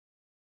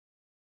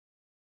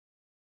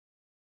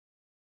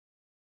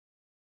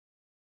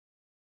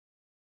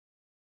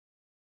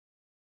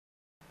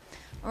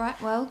All right,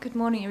 well, good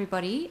morning,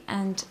 everybody,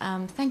 and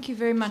thank you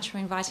very much for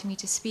inviting me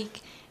to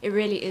speak. It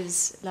really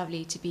is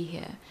lovely to be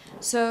here.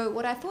 So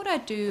what I thought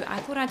I'd do, I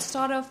thought I'd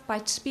start off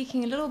by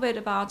speaking a little bit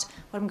about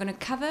what I'm going to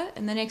cover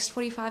in the next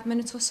 45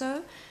 minutes or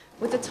so.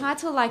 With a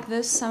title like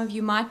this, some of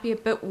you might be a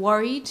bit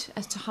worried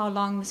as to how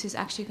long this is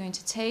actually going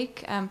to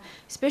take,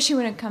 especially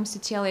when it comes to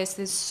TLS.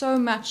 There's so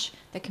much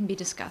that can be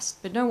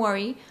discussed, but don't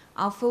worry,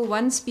 I'll fill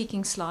one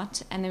speaking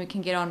slot, and then we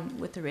can get on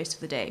with the rest of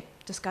the day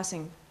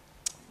discussing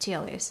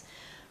TLS.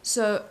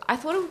 So I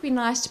thought it would be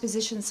nice to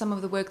position some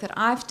of the work that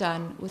I've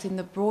done within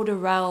the broader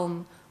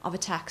realm of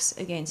attacks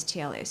against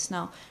TLS.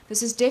 Now,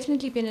 this has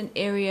definitely been an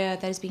area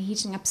that has been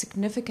heating up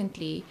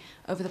significantly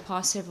over the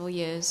past several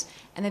years,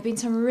 and there have been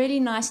some really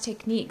nice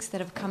techniques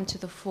that have come to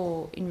the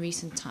fore in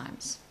recent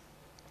times.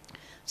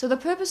 So the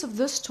purpose of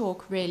this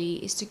talk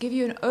really is to give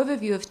you an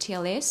overview of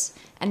TLS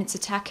and its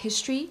attack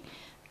history,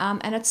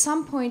 and at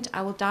some point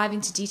I will dive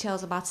into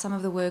details about some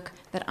of the work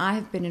that I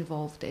have been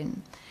involved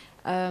in.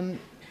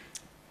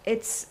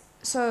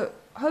 So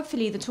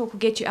hopefully the talk will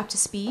get you up to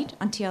speed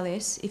on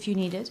TLS if you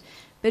need it,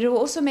 but it will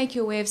also make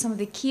you aware of some of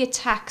the key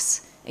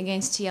attacks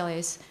against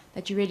TLS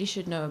that you really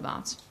should know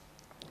about.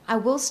 I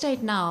will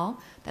state now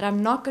that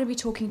I'm not going to be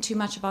talking too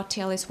much about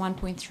TLS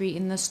 1.3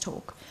 in this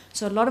talk.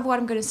 So a lot of what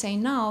I'm going to say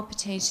now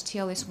pertains to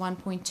TLS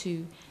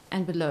 1.2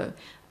 and below.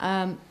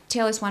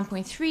 TLS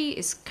 1.3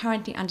 is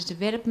currently under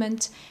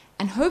development,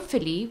 and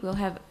hopefully we'll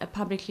have a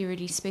publicly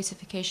released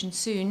specification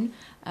soon,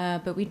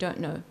 but we don't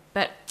know.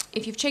 But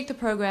if you've checked the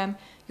program,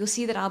 you'll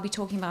see that I'll be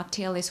talking about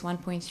TLS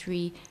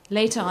 1.3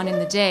 later on in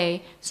the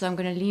day, so I'm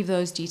going to leave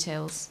those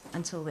details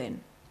until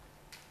then.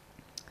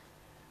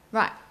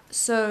 Right,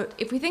 so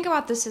if we think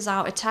about this as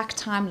our attack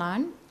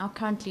timeline, our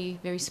currently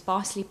very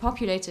sparsely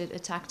populated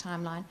attack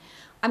timeline,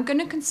 I'm going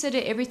to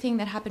consider everything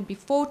that happened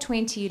before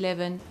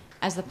 2011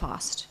 as the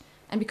past.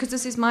 And because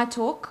this is my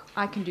talk,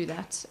 I can do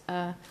that.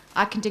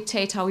 I can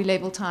dictate how we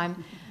label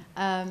time.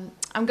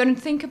 I'm going to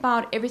think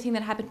about everything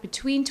that happened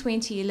between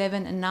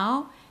 2011 and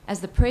now as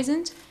the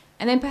present,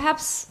 and then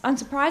perhaps,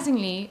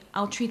 unsurprisingly,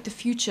 I'll treat the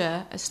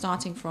future as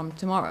starting from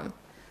tomorrow.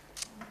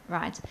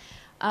 Right.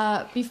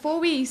 Before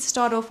we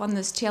start off on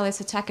this TLS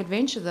attack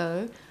adventure,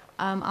 though,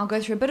 I'll go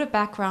through a bit of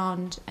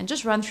background and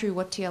just run through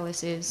what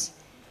TLS is.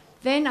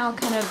 Then I'll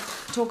kind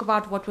of talk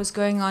about what was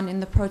going on in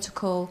the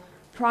protocol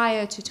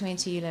prior to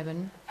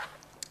 2011.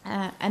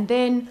 And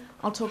then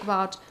I'll talk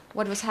about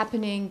what was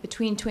happening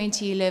between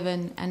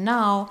 2011 and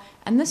now,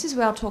 and this is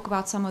where I'll talk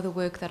about some of the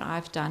work that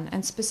I've done,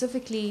 and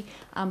specifically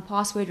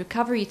password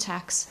recovery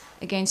attacks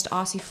against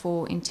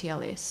RC4 in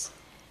TLS.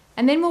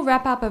 And then we'll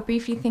wrap up by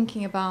briefly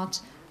thinking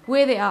about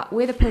where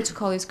the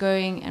protocol is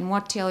going and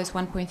what TLS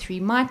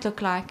 1.3 might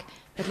look like,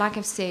 but like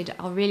I've said,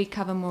 I'll really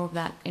cover more of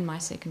that in my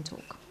second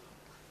talk.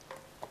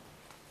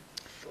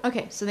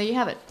 Okay, so there you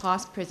have it,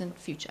 past, present,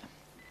 future.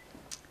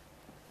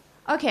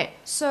 Okay,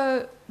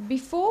 so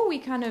before we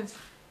kind of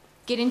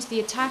get into the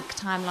attack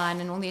timeline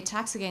and all the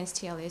attacks against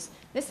TLS,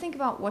 let's think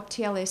about what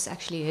TLS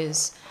actually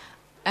is.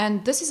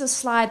 And this is a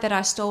slide that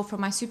I stole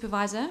from my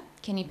supervisor,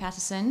 Kenny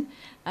Patterson.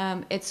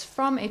 It's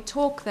from a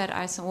talk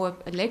or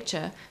a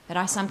lecture that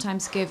I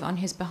sometimes give on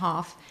his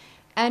behalf.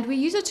 And we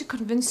use it to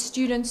convince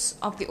students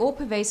of the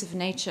all-pervasive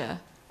nature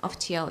of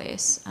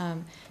TLS.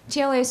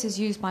 TLS is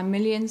used by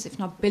millions, if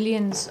not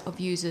billions, of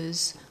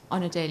users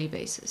on a daily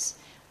basis.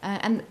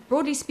 And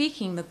broadly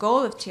speaking, the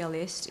goal of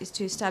TLS is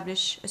to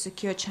establish a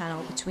secure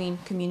channel between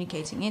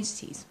communicating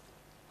entities.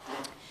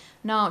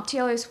 Now,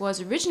 TLS was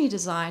originally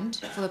designed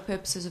for the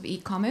purposes of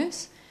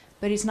e-commerce,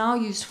 but is now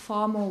used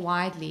far more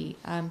widely.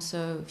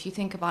 So if you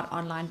think about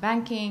online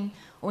banking,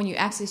 or when you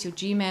access your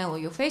Gmail or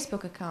your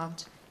Facebook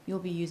account, you'll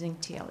be using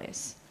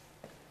TLS.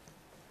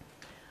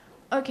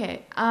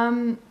 Okay,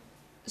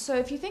 so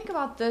if you think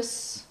about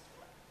this,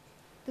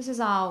 this is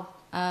our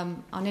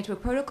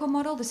network protocol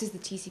model. This is the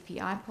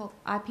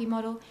TCP/IP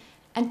model.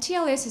 And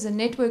TLS is a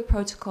network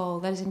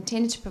protocol that is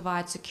intended to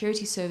provide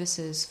security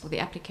services for the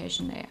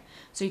application layer.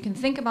 So you can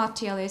think about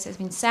TLS as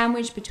being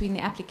sandwiched between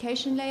the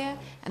application layer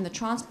and the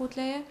transport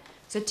layer.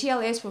 So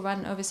TLS will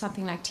run over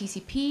something like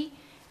TCP,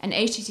 and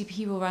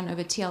HTTP will run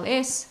over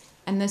TLS,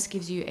 and this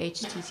gives you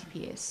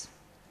HTTPS.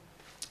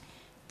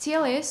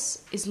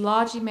 TLS is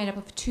largely made up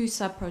of two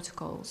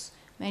sub-protocols,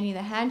 mainly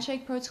the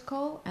handshake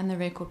protocol and the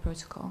record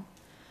protocol.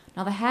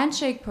 Now, the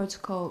handshake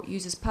protocol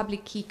uses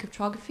public key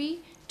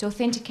cryptography to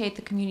authenticate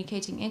the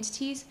communicating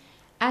entities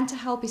and to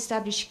help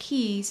establish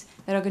keys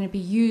that are going to be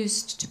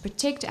used to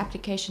protect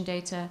application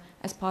data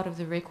as part of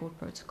the record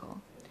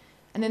protocol.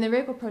 And then the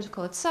record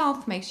protocol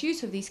itself makes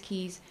use of these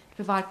keys to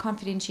provide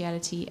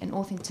confidentiality and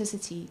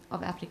authenticity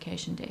of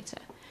application data.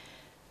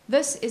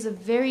 This is a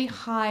very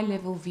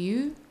high-level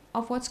view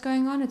of what's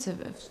going on. It's a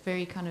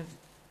very kind of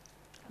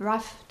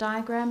rough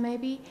diagram,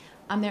 maybe.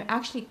 There are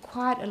actually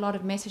quite a lot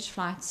of message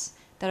flights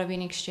that are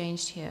being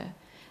exchanged here.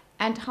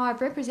 And how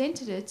I've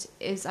represented it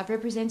is I've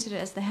represented it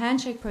as the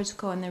handshake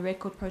protocol and the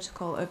record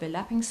protocol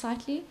overlapping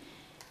slightly.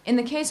 In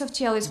the case of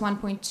TLS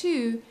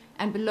 1.2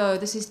 and below,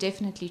 this is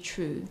definitely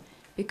true,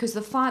 because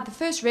the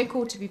first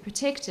record to be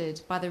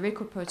protected by the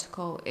record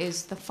protocol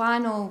is the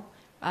final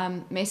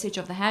message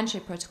of the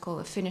handshake protocol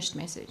a finished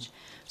message.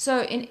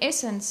 So in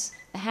essence,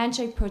 the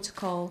handshake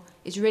protocol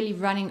is really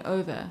running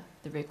over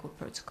the record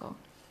protocol.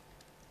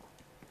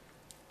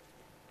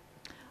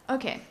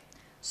 Okay,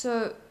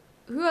 so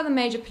who are the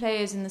major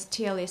players in this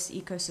TLS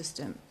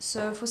ecosystem?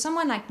 So for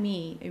someone like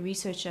me, a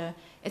researcher,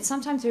 it's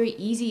sometimes very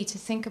easy to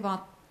think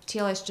about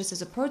TLS just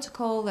as a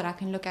protocol that I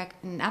can look at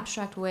in an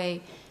abstract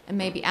way and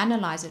maybe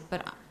analyze it.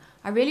 But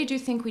I really do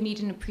think we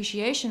need an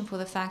appreciation for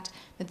the fact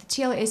that the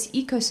TLS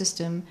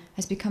ecosystem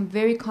has become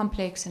very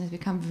complex and has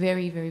become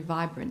very, very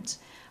vibrant.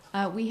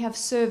 We have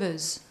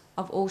servers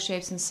of all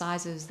shapes and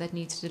sizes that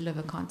need to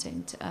deliver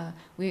content.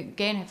 We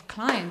again have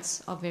clients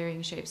of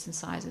varying shapes and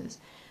sizes.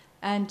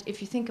 And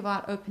if you think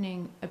about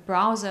opening a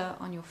browser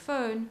on your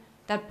phone,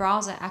 that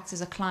browser acts as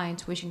a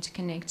client wishing to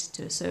connect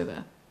to a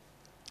server.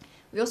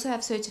 We also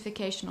have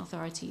certification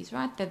authorities,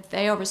 right? That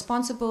they are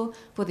responsible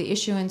for the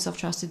issuance of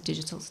trusted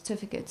digital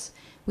certificates.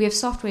 We have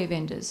software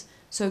vendors.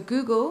 So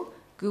Google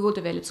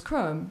develops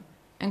Chrome,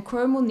 and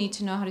Chrome will need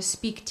to know how to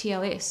speak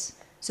TLS.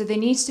 So there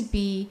needs to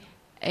be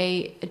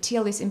a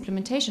TLS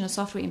implementation, a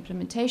software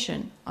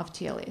implementation of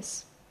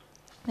TLS.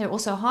 There are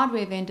also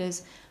hardware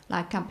vendors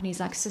like companies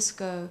like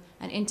Cisco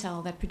and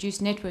Intel that produce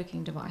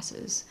networking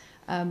devices.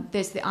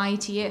 There's the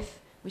IETF,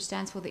 which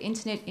stands for the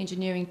Internet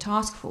Engineering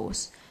Task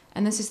Force,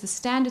 and this is the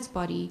standards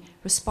body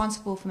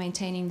responsible for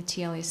maintaining the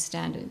TLS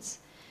standards.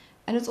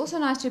 And it's also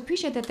nice to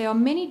appreciate that there are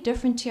many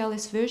different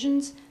TLS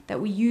versions that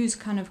we use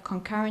kind of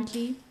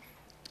concurrently.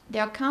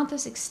 There are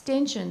countless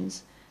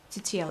extensions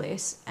to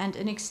TLS, and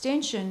an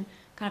extension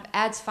kind of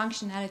adds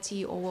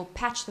functionality or will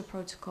patch the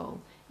protocol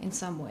in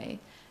some way.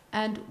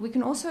 And we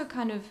can also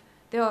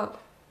there are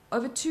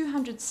over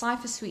 200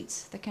 cipher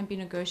suites that can be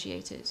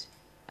negotiated.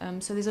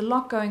 So there's a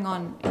lot going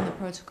on in the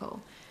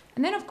protocol.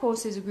 And then, of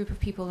course, there's a group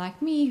of people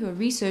like me who are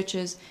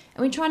researchers,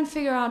 and we try and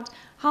figure out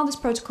how this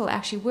protocol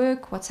actually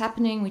works, what's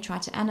happening. We try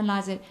to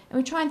analyze it, and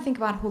we try and think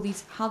about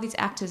how these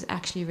actors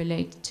actually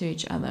relate to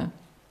each other.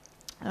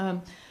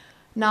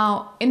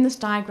 Now, in this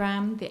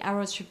diagram, the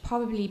arrows should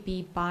probably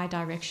be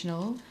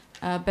bidirectional,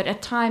 but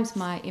at times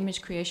my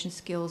image creation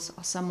skills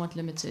are somewhat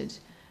limited.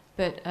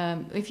 But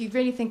if you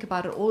really think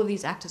about it, all of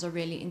these actors are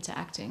really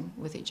interacting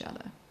with each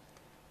other.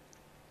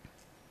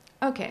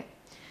 Okay,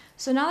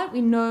 so now that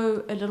we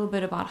know a little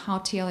bit about how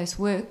TLS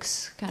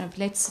works,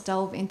 let's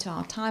delve into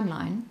our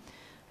timeline.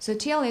 So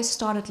TLS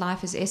started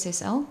life as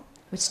SSL,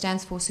 which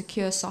stands for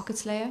Secure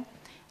Sockets Layer,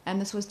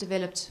 and this was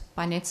developed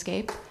by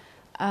Netscape.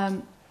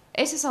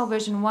 SSL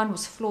version 1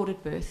 was flawed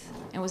at birth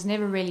and was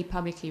never really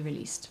publicly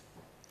released.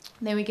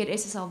 Then we get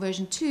SSL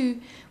version 2,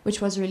 which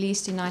was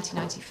released in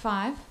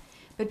 1995.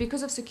 But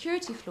because of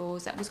security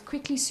flaws, that was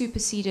quickly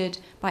superseded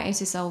by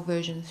SSL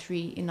version 3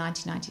 in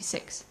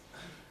 1996.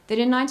 Then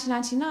in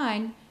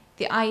 1999,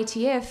 the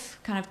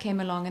IETF came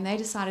along and they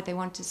decided they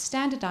wanted to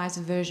standardize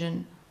a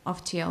version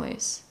of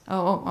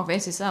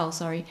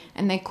SSL,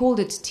 and they called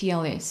it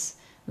TLS,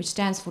 which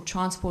stands for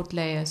Transport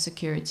Layer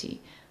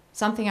Security.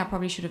 Something I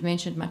probably should have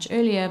mentioned much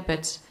earlier,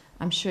 but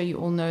I'm sure you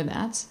all know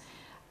that.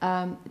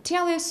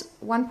 TLS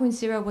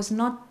 1.0 was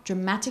not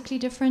dramatically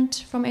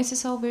different from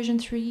SSL version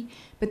 3,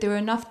 but there were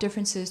enough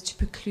differences to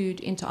preclude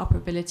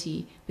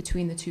interoperability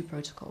between the two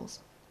protocols.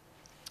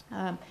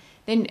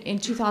 Then in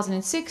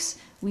 2006,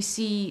 we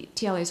see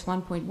TLS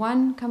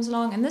 1.1 comes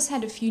along, and this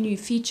had a few new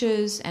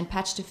features and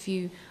patched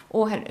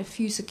had a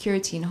few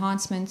security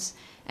enhancements.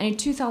 And in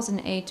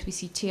 2008, we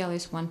see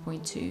TLS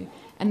 1.2.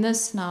 And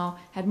this now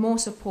had more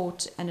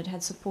support, and it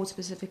had support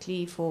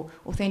specifically for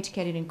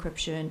authenticated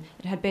encryption.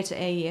 It had better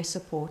AES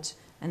support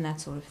and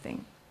that sort of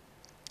thing.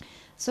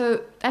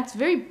 So that's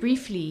very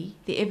briefly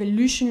the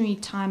evolutionary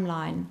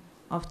timeline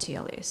of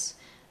TLS.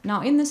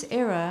 Now, in this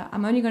era,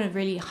 I'm only going to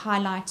really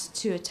highlight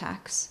two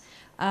attacks.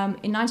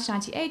 In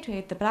 1998, we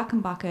had the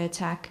Blackenbacker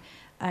attack,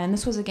 and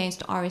this was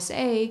against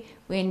RSA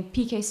when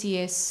the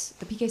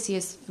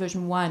PKCS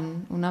version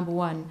 1, or number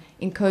 1,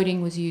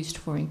 encoding was used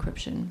for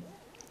encryption.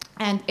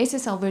 And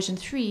SSL version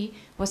 3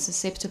 was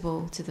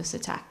susceptible to this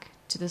attack,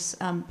 to this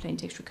plain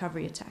text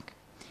recovery attack.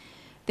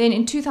 Then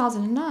in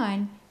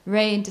 2009,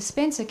 Ray and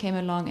Dispenser came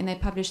along and they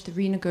published the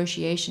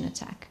renegotiation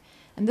attack.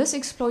 And this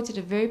exploited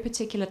a very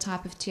particular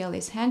type of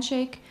TLS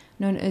handshake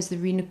known as the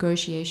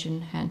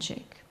renegotiation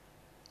handshake.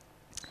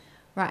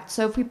 Right,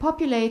 so if we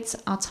populate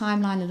our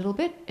timeline a little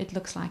bit, it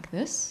looks like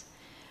this.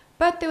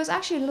 But there was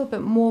actually a little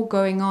bit more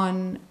going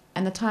on,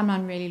 and the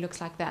timeline really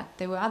looks like that.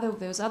 There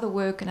was other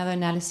work and other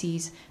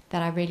analyses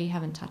that I really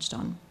haven't touched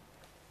on.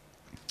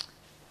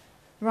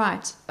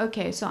 Right,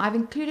 okay, so I've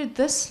included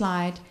this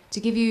slide to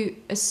give you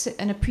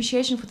an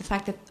appreciation for the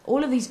fact that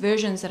all of these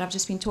versions that I've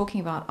just been talking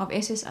about of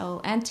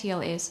SSL and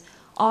TLS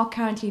are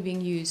currently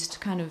being used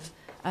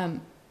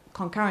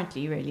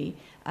concurrently, really,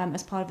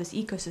 as part of this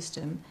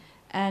ecosystem.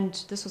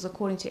 And this was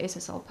according to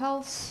SSL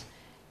Pulse.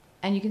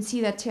 And you can see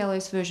that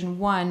TLS version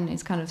 1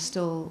 is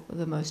still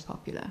the most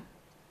popular.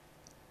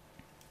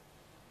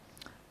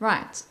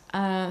 Right,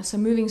 so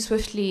moving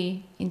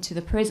swiftly into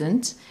the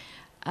present.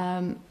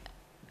 And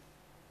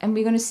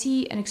we're going to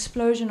see an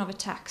explosion of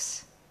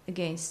attacks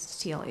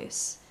against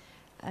TLS.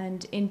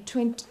 And in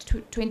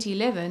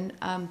 2011,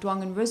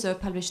 Duong and Rizzo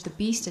published the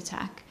Beast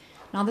attack.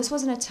 Now, this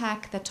was an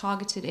attack that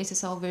targeted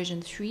SSL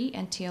version 3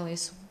 and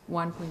TLS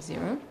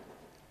 1.0.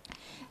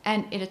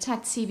 And it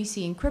attacked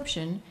CBC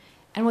encryption.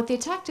 And what the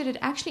attack did, it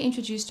actually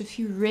introduced a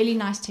few really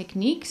nice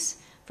techniques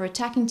for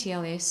attacking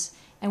TLS.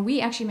 And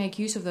we actually make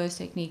use of those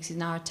techniques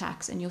in our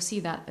attacks. And you'll see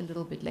that a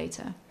little bit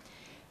later.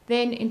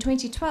 Then in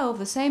 2012,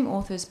 the same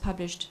authors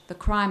published the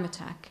Crime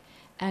attack.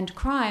 And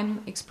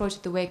Crime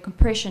exploited the way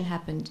compression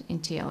happened in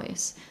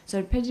TLS. So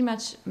it pretty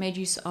much made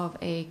use of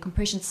a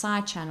compression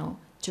side channel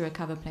to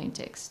recover plain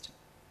text.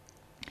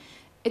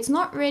 It's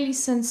not really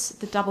since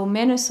the double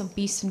menace of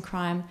Beast and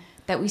Crime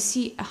that we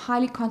see a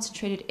highly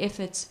concentrated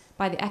effort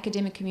by the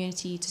academic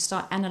community to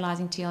start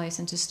analyzing TLS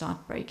and to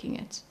start breaking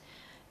it.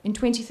 In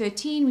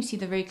 2013, we see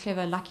the very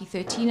clever Lucky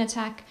 13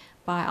 attack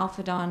by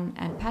Alfredon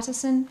and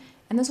Patterson,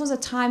 and this was a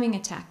timing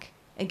attack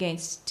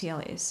against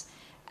TLS.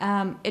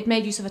 It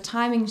made use of a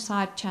timing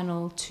side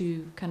channel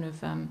to kind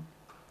of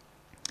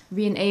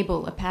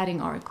re-enable a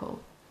padding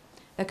oracle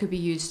that could be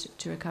used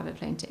to recover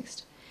plain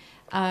text.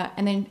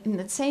 And then in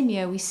that same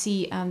year, we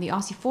see the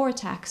RC4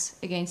 attacks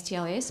against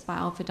TLS by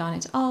Alfredon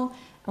et al.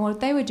 And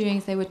what they were doing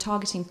is they were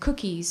targeting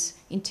cookies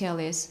in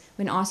TLS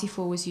when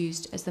RC4 was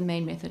used as the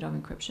main method of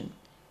encryption.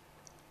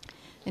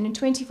 And in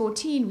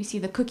 2014, we see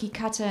the cookie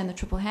cutter and the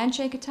triple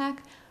handshake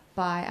attack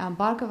by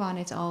Bar-Ilan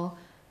et al.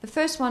 The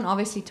first one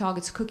obviously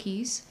targets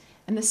cookies,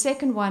 and the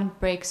second one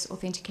breaks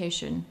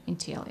authentication in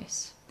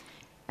TLS.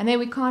 And then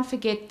we can't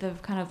forget the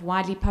kind of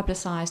widely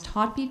publicized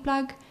heartbeat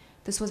bug.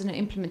 This was an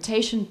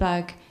implementation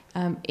bug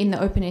in the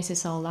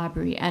OpenSSL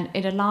library, and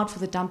it allowed for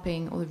the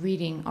dumping or the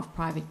reading of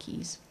private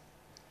keys.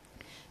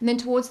 And then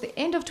towards the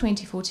end of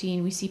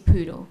 2014, we see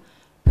Poodle.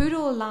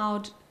 Poodle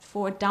allowed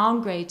for a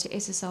downgrade to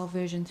SSL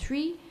version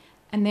 3,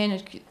 and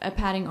then a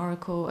padding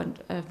oracle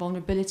and a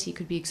vulnerability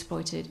could be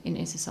exploited in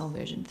SSL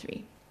version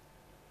 3.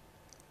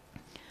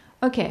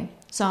 Okay,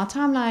 so our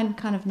timeline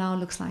kind of now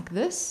looks like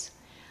this.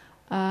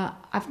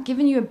 I've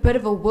given you a bit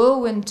of a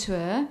whirlwind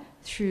tour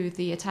through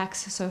the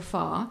attacks so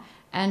far,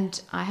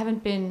 and I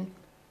haven't been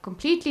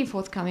completely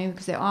forthcoming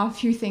because there are a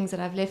few things that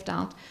I've left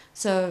out.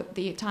 So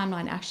the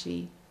timeline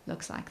actually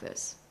looks like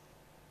this.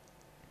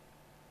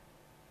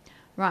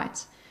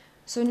 Right,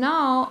 so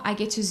now I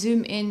get to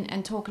zoom in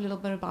and talk a little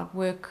bit about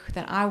work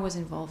that I was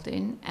involved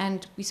in,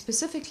 and we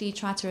specifically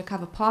tried to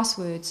recover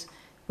passwords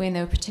when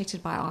they were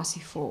protected by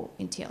RC4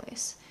 in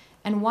TLS.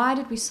 And why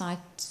did we decide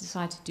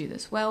to do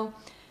this? Well,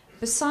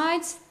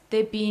 besides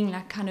there being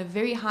like kind of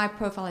very high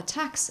profile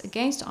attacks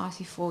against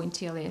RC4 in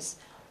TLS,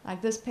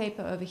 like this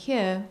paper over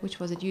here, which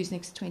was at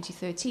Usenix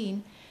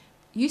 2013,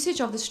 usage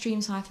of the stream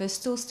cipher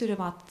still stood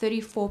about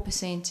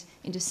 34%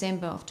 in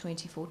December of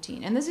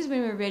 2014. And this is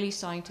when we were really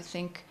starting to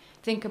think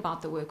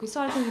about the work. We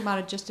started thinking about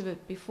it just a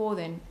bit before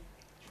then.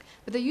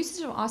 But the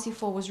usage of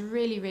RC4 was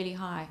really, really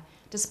high,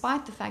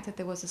 despite the fact that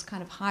there was this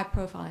kind of high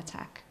profile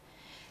attack.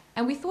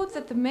 And we thought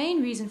that the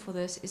main reason for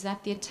this is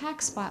that the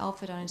attacks by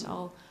Alfredon et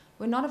al.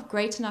 Were not of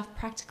great enough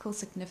practical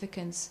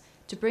significance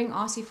to bring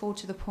RC4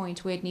 to the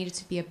point where it needed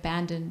to be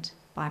abandoned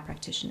by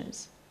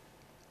practitioners.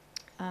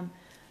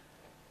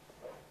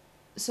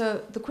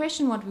 So the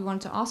question what we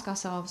wanted to ask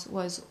ourselves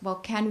was, well,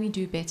 can we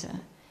do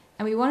better?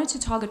 And we wanted to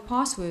target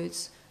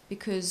passwords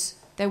because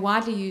they're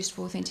widely used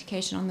for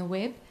authentication on the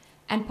web,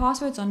 and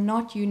passwords are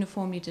not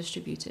uniformly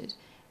distributed.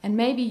 And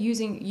maybe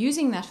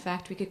using that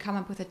fact, we could come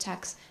up with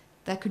attacks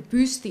that could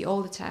boost the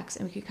old attacks,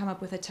 and we could come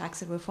up with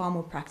attacks that were far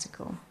more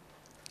practical.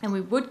 And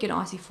we would get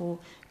RC4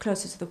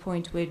 closer to the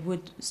point where it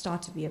would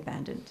start to be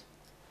abandoned.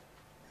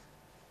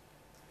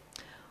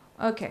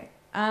 Okay,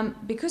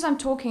 because I'm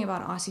talking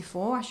about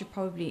RC4, I should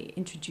probably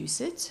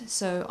introduce it.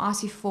 So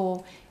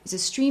RC4 is a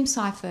stream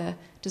cipher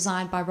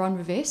designed by Ron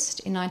Rivest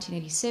in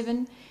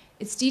 1987.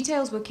 Its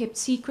details were kept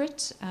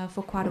secret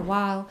for quite a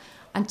while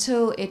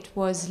until it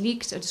was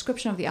leaked, a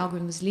description of the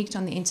algorithm was leaked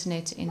on the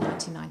internet in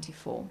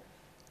 1994.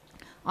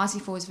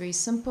 RC4 is very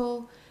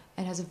simple.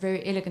 It has a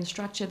very elegant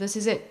structure. This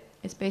is it.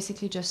 It's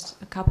basically just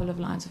a couple of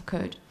lines of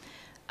code.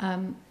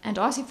 And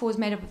RC4 is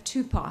made up of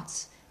two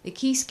parts, the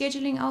key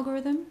scheduling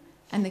algorithm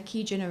and the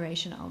key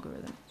generation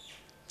algorithm.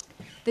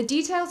 The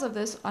details of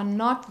this are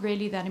not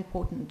really that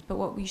important, but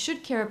what we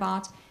should care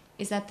about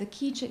is that the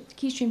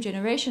key stream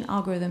generation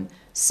algorithm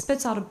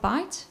spits out a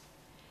byte,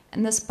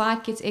 and this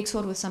byte gets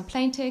XORed with some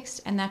plain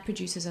text, and that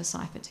produces a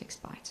ciphertext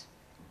byte.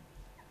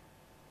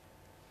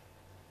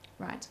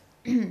 Right.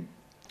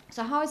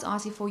 So how is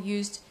RC4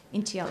 used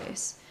in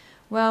TLS?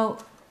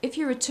 Well, if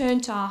you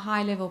return to our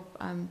high-level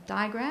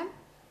diagram,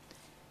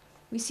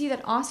 we see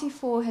that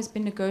RC4 has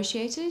been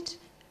negotiated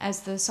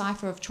as the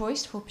cipher of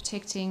choice for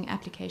protecting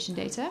application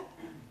data.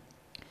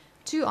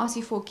 Two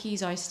RC4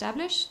 keys are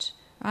established,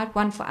 right?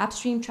 One for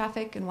upstream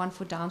traffic and one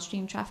for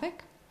downstream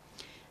traffic.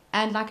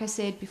 And like I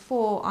said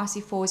before,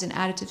 RC4 is an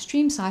additive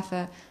stream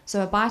cipher,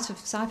 so a byte of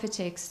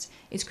ciphertext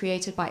is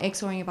created by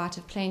XORing a byte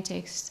of plain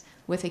text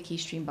with a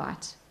keystream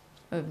byte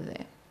over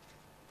there.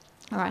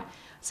 All right.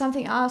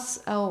 Something else,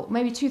 or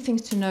maybe two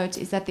things to note,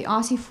 is that the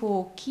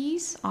RC4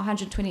 keys are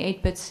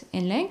 128 bits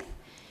in length,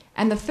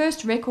 And the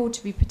first record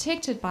to be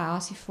protected by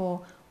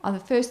RC4 are the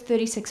first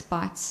 36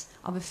 bytes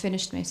of a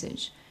finished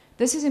message.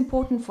 This is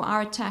important for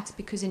our attacks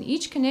because in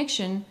each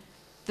connection,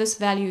 this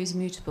value is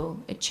mutable.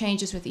 It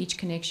changes with each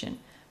connection.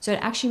 So it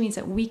actually means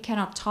that we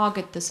cannot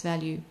target this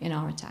value in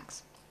our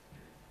attacks.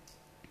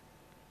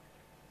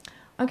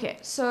 Okay,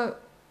 so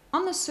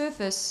on the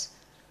surface,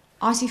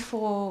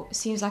 RC4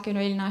 seems like a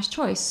really nice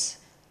choice.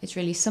 It's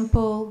really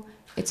simple,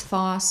 it's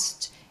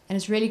fast, and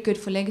it's really good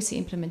for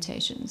legacy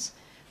implementations.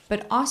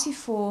 But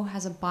RC4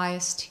 has a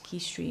biased key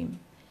stream.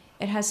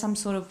 It has some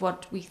sort of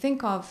what we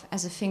think of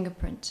as a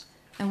fingerprint.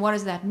 And what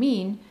does that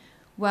mean?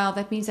 Well,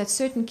 that means that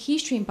certain key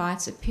stream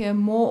bytes appear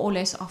more or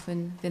less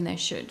often than they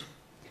should.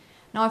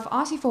 Now, if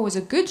RC4 was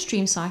a good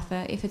stream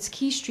cipher, if its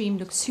key stream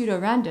looked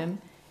pseudo-random,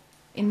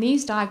 in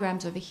these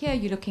diagrams over here,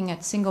 you're looking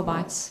at single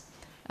bytes,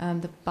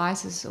 the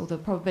biases or the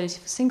probability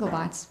for single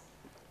bytes.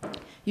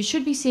 You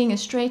should be seeing a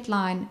straight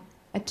line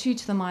at 2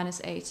 to the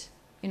minus 8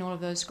 in all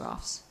of those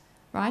graphs,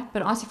 right?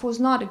 But RC4 is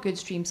not a good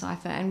stream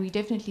cipher, and we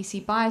definitely see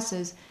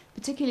biases,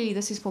 particularly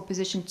this is for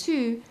position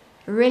 2,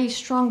 a really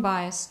strong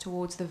bias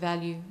towards the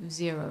value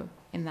 0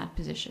 in that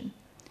position.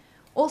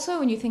 Also,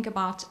 when you think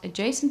about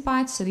adjacent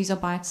bytes, so these are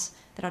bytes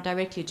that are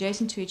directly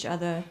adjacent to each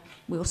other,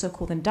 we also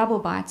call them double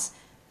bytes.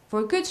 For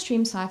a good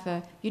stream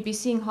cipher, you'd be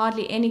seeing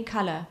hardly any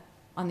color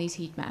on these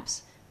heat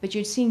maps, but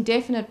you're seeing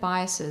definite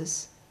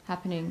biases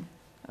happening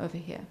over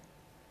here.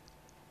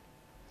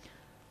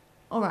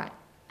 All right,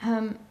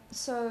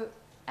 so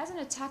as an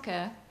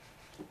attacker,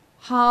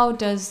 how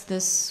does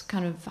this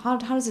how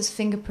does this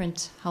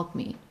fingerprint help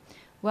me?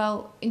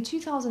 Well, in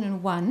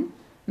 2001,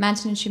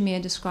 Manton and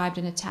Shamir described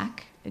an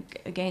attack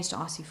against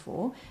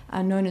RC4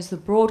 known as the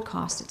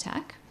broadcast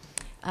attack.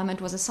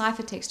 It was a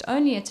ciphertext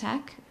only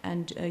attack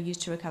and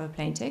used to recover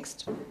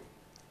plaintext.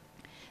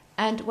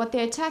 And what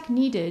their attack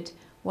needed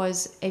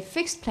was a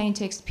fixed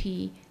plaintext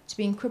P to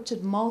be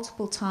encrypted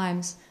multiple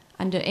times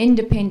under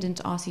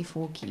independent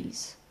RC4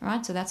 keys.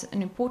 Right? So that's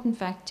an important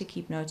fact to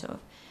keep note of.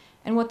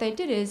 And what they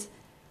did is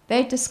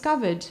they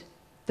discovered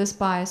this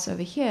bias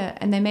over here,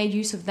 and they made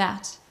use of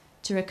that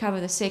to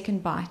recover the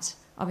second byte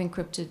of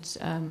encrypted,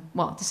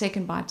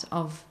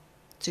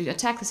 to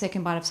attack the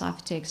second byte of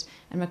ciphertext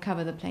and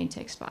recover the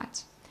plaintext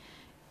byte.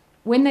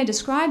 When they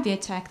describe the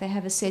attack, they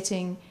have a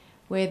setting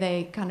where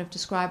they kind of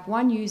describe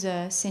one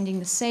user sending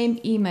the same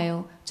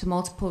email to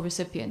multiple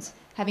recipients,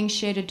 having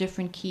shared a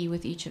different key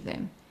with each of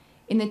them.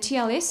 In the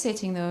TLS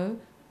setting, though,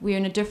 we're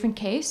in a different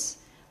case.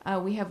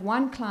 We have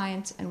one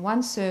client and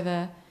one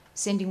server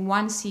sending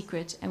one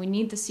secret, and we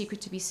need the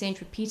secret to be sent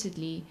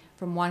repeatedly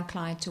from one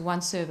client to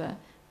one server,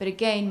 but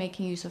again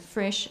making use of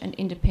fresh and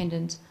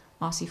independent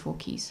RC4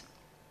 keys.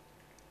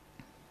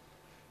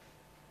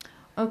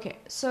 Okay,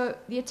 so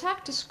the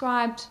attack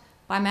described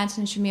by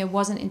Manton and Shamir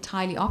wasn't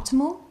entirely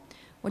optimal.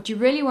 What you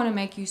really want to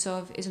make use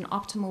of is an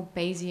optimal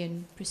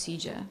Bayesian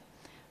procedure.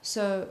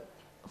 So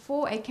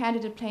for a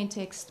candidate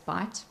plaintext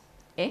byte,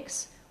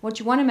 X, what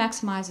you want to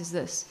maximize is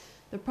this: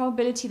 the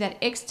probability that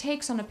X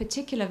takes on a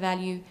particular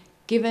value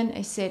given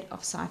a set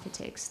of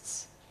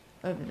ciphertexts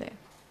over there.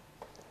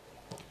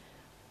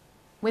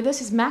 Where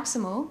this is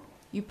maximal,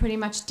 you pretty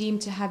much deem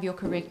to have your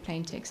correct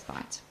plaintext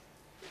byte.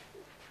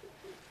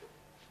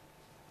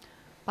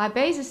 By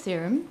Bayes'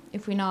 theorem,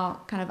 if we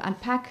now kind of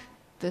unpack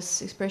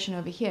this expression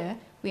over here,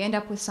 we end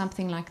up with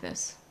something like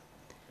this.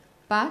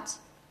 But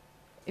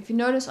if you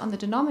notice on the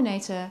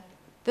denominator,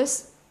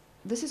 this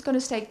is going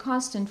to stay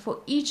constant for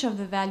each of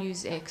the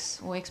values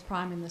x, or x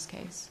prime in this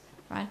case,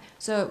 right?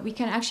 So we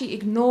can actually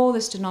ignore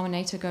this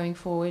denominator going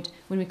forward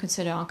when we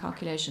consider our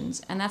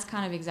calculations, and that's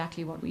kind of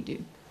exactly what we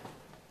do.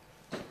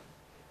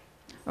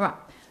 All right,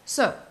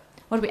 so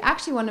what we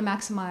actually want to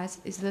maximize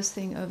is this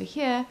thing over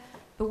here,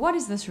 but what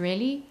is this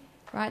really,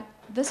 right?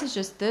 This is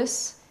just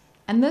this,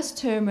 and this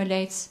term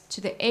relates to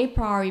the a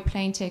priori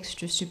plaintext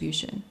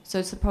distribution. So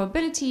it's the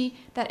probability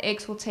that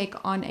x will take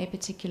on a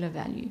particular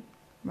value,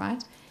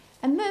 right?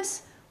 And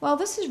this, well,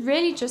 this is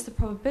really just the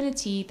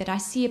probability that I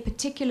see a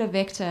particular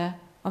vector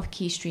of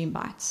key stream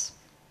bytes.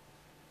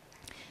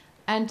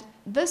 And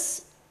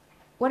this,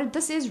 what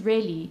this is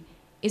really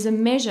is a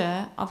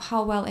measure of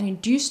how well an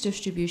induced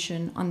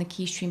distribution on the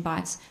key stream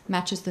bytes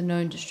matches the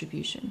known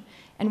distribution.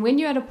 And when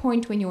you're at a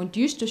point when your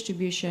induced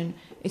distribution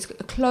is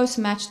a close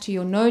match to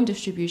your known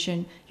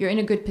distribution, you're in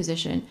a good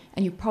position,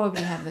 and you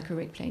probably have the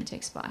correct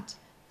plaintext byte.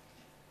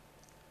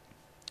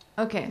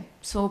 Okay,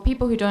 so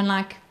people who don't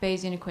like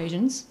Bayesian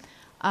equations,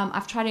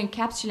 I've tried to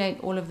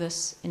encapsulate all of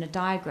this in a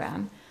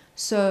diagram.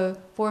 So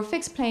for a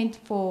fixed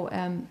for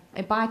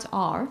a byte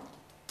R,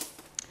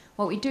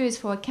 what we do is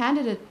for a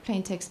candidate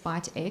plaintext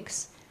byte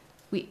X,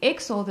 we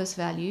XOR this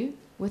value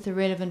with the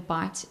relevant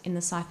byte in the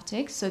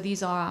ciphertext. So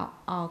these are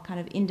our kind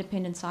of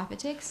independent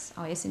ciphertexts,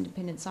 our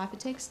S-independent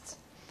ciphertexts.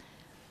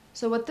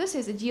 So what this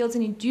is, it yields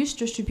an induced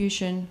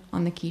distribution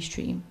on the key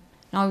stream.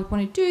 Now what we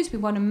want to do is we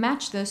want to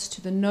match this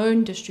to the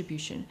known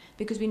distribution,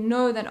 because we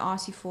know that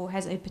RC4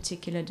 has a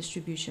particular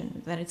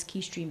distribution that its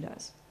key stream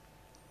does.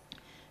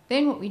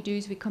 Then what we do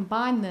is we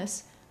combine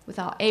this with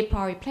our a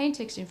priori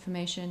plaintext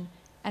information,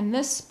 and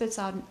this spits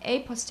out an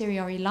a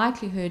posteriori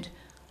likelihood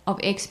of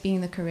X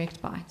being the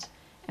correct byte.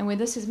 And where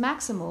this is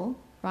maximal,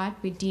 right,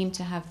 we deem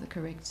to have the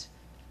correct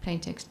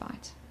plaintext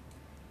byte.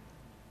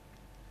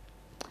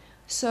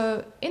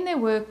 So in their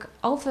work,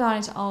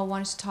 Bar-Ilan et al.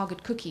 Wanted to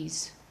target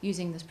cookies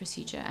using this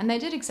procedure. And they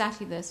did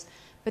exactly this,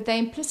 but they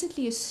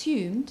implicitly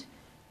assumed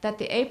that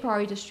the a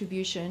priori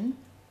distribution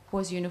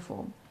was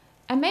uniform.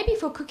 And maybe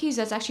for cookies,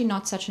 that's actually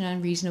not such an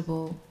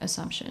unreasonable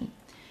assumption.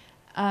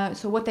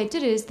 So what they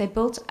did is they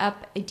built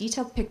up a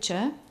detailed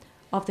picture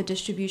of the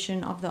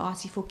distribution of the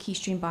RC4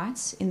 keystream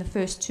bytes in the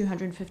first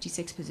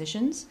 256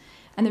 positions.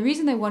 And the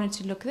reason they wanted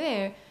to look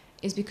there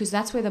is because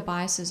that's where the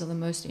biases are the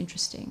most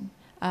interesting.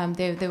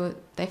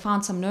 They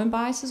found some known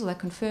biases, or they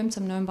confirmed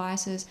some known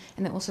biases,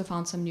 and they also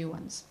found some new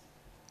ones.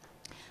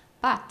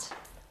 But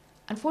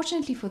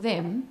unfortunately for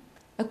them,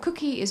 a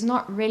cookie is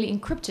not really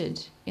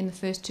encrypted in the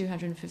first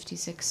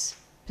 256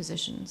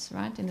 positions,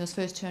 right? In those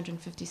first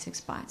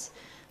 256 bytes.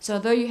 So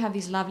although you have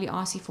these lovely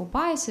RC4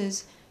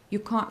 biases, you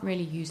can't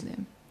really use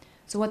them.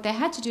 So what they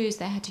had to do is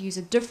they had to use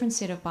a different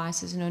set of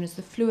biases known as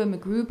the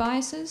Fluer-McGrew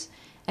biases,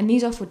 and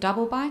these are for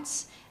double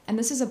bytes. And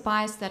this is a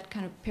bias that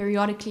kind of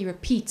periodically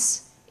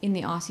repeats in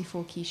the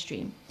RC4 key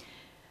stream.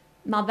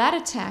 Now that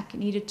attack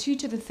needed 2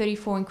 to the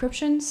 34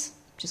 encryptions,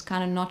 which is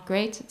kind of not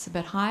great, it's a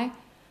bit high.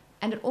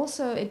 And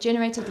it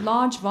generated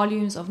large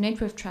volumes of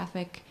network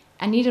traffic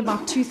and needed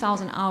about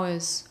 2,000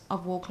 hours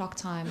of wall clock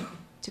time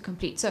to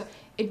complete. So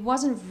it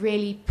wasn't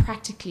really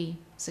practically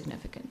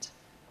significant.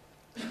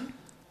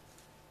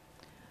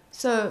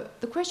 So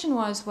the question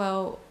was,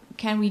 well,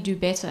 can we do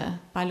better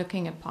by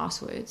looking at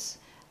passwords?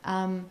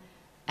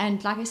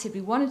 And like I said,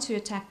 we wanted to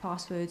attack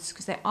passwords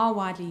because they are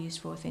widely used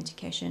for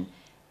authentication.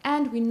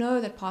 And we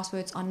know that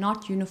passwords are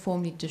not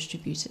uniformly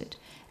distributed.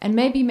 And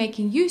maybe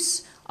making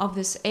use of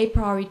this a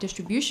priori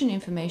distribution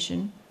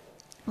information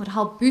would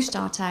help boost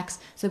our attacks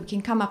so we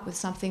can come up with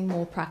something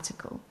more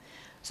practical.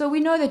 So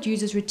we know that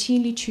users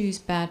routinely choose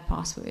bad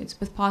passwords,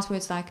 with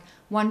passwords like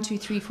 1, 2,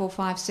 3, 4,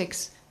 5,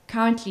 6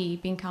 currently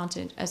being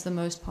counted as the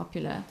most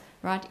popular,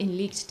 right, in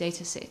leaked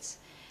data sets.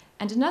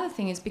 And another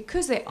thing is,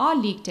 because they are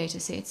leaked data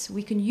sets,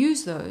 we can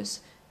use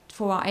those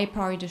for our a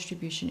priori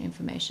distribution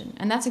information.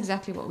 And that's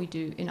exactly what we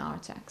do in our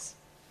attacks.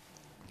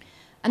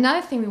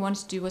 Another thing we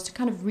wanted to do was to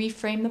kind of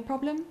reframe the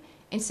problem.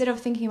 Instead of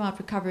thinking about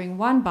recovering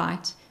one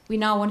byte, we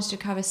now wanted to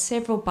recover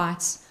several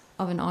bytes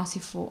of an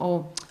RC4,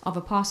 or of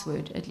a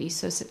password at least,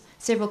 so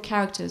several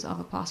characters of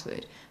a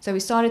password. So we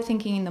started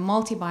thinking in the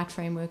multi-byte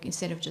framework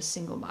instead of just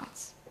single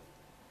bytes.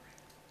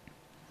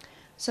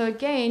 So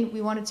again,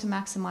 we wanted to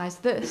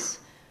maximize this,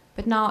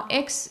 but now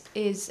X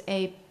is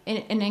an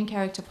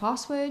n-character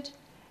password,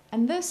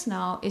 and this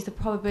now is the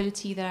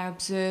probability that I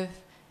observe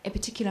a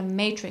particular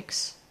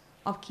matrix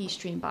of key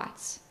stream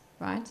bytes,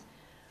 right?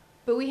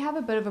 But we have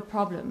a bit of a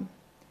problem,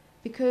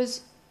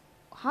 because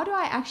how do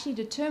I actually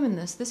determine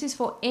this? This is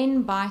for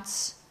n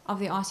bytes of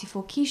the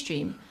RC4 key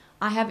stream.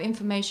 I have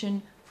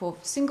information for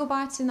single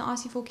bytes in the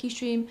RC4 key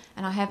stream,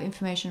 and I have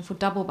information for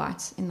double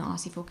bytes in the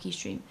RC4 key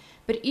stream.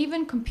 But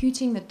even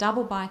computing the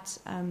double byte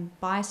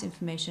bias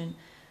information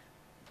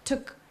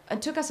took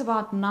us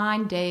about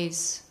 9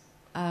 days,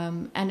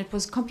 and it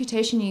was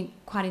computationally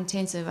quite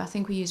intensive. I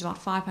think we used about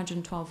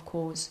 512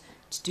 cores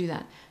to do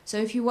that. So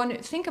if you want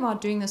to think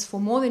about doing this for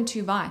more than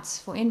 2 bytes,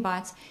 for n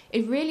bytes,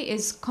 it really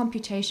is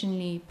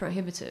computationally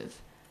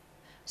prohibitive.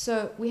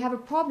 So we have a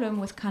problem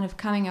with kind of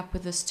coming up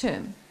with this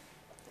term.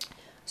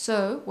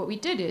 So what we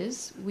did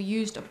is we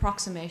used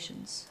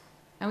approximations,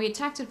 and we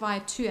attacked it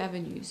via 2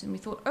 avenues. And we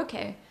thought,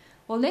 okay,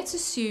 well, let's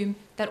assume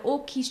that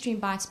all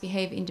keystream bytes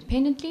behave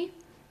independently,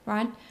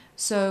 right?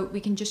 So we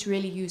can just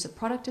really use a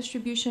product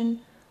distribution,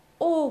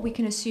 or we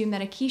can assume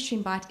that a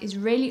keystream byte is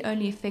really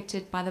only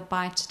affected by the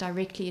byte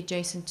directly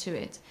adjacent to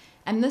it.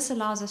 And this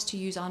allows us to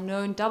use our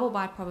known double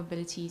byte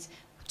probabilities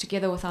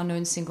together with our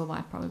known single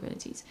byte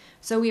probabilities.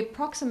 So we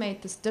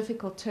approximate this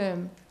difficult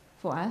term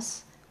for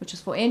us, which is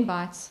for n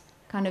bytes,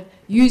 kind of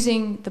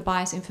using the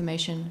bias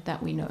information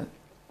that we know.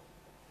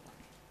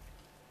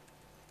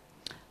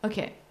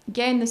 Okay,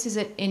 again, this is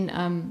it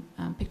in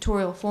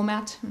pictorial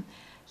format.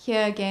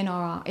 Here again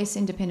are our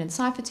S-independent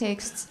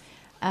ciphertexts.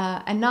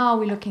 And now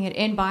we're looking at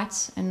n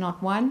bytes and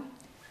not 1.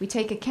 We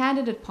take a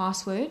candidate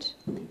password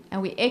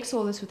and we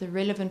XOR this with the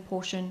relevant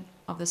portion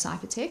of the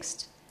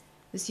ciphertext.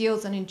 This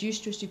yields an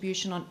induced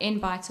distribution on n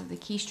bytes of the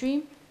key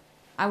stream.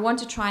 I want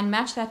to try and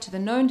match that to the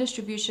known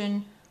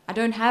distribution. I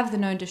don't have the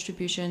known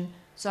distribution,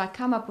 so I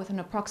come up with an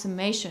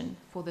approximation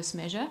for this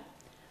measure.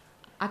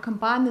 I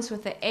combine this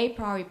with the a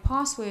priori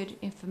password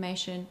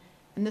information,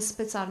 and this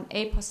spits out an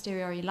a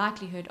posteriori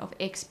likelihood of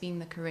X being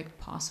the correct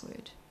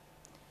password.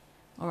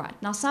 All right,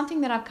 now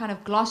something that I've kind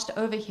of glossed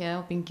over here,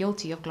 or been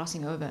guilty of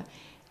glossing over,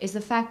 is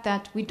the fact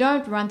that we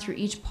don't run through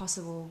each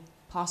possible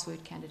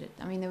password candidate.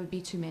 I mean, there would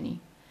be too many.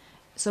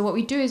 So what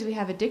we do is we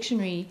have a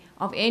dictionary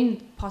of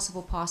n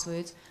possible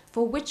passwords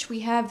for which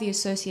we have the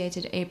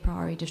associated a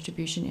priori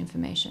distribution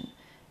information.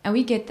 And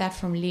we get that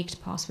from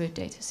leaked password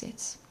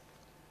datasets.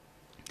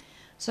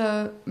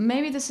 So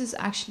maybe this is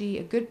actually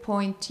a good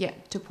point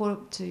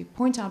to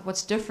point out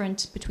what's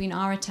different between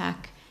our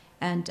attack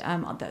and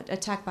the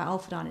attack by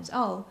Bar-Ilan et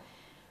al.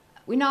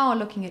 we now are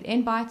looking at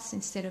n bytes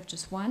instead of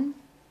just 1.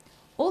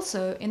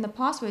 Also, in the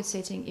password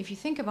setting, if you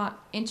think about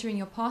entering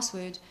your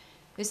password,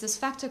 there's this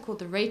factor called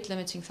the rate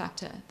limiting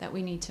factor that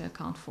we need to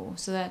account for.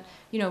 So that,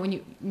 when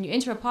you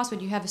enter a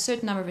password, you have a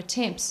certain number of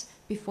attempts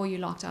before you're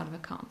locked out of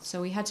account. So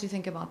we had to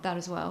think about that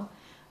as well.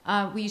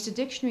 We used a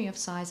dictionary of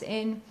size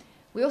n.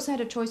 We also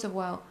had a choice of,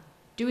 well,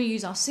 do we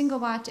use our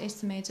single byte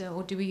estimator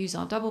or do we use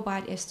our double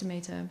byte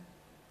estimator?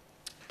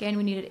 Again,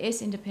 we needed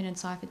S-independent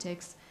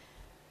ciphertext.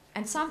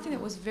 And something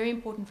that was very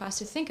important for us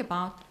to think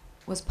about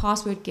was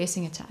password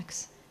guessing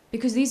attacks.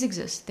 Because these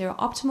exist. There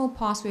are optimal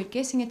password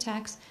guessing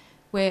attacks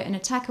where an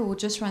attacker will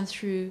just run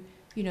through,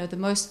 the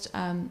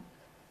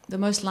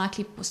most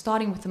likely,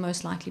 starting with the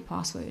most likely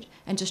password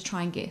and just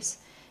try and guess.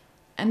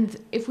 And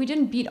if we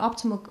didn't beat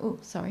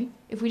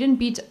if we didn't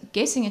beat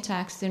guessing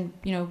attacks, then,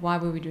 why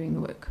were we doing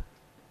the work?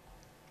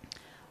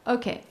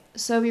 Okay,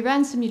 so we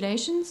ran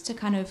simulations to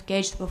kind of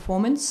gauge the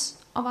performance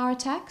of our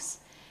attacks.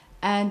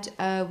 And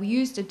we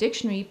used a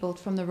dictionary built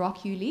from the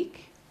RockU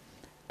leak.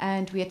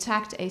 And we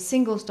attacked a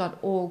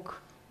singles.org,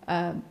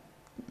 and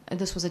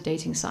this was a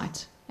dating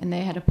site. And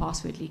they had a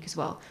password leak as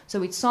well. So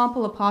we'd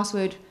sample a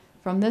password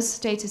from this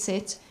data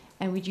set,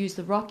 and we'd use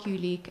the RockU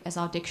leak as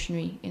our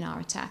dictionary in our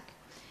attack.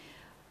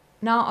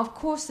 Now, of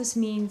course, this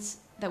means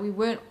that we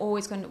were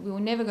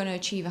never going to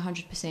achieve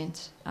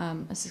 100%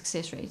 a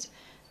success rate,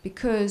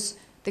 because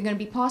there are going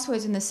to be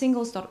passwords in the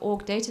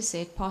singles.org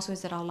dataset,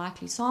 passwords that I'll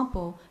likely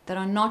sample, that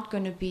are not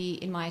going to be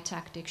in my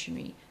attack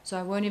dictionary. So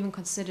I won't even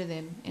consider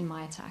them in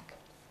my attack.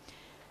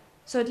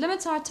 So it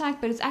limits our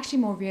attack, but it's actually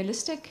more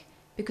realistic,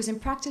 because in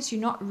practice, you're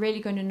not really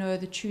going to know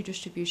the true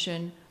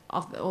distribution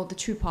or the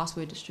true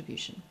password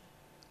distribution.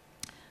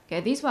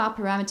 Okay, these were our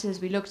parameters.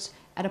 We looked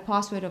at a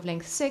password of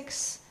length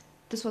 6.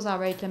 This was our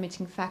rate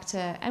limiting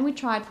factor, and we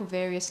tried for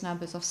various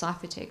numbers of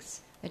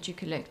ciphertexts that you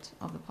collect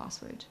of the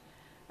password.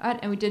 Right,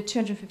 and we did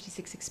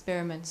 256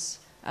 experiments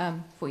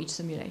for each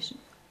simulation.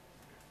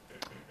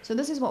 So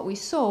this is what we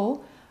saw.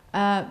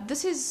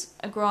 This is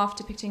a graph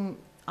depicting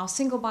our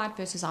single byte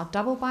versus our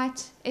double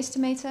byte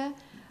estimator.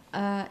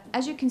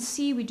 As you can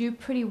see, we do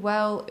pretty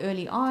well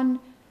early on.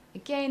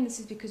 Again, this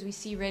is because we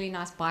see really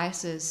nice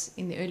biases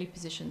in the early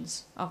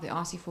positions of the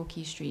RC4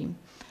 key stream.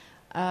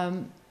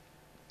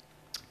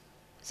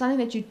 Something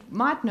that you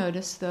might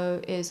notice, though,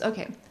 is,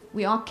 okay,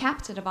 we are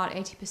capped at about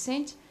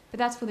 80%, but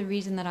that's for the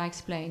reason that I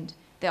explained.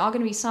 There are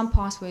going to be some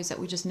passwords that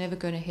we're just never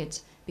going to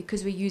hit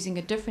because we're using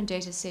a different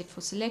data set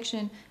for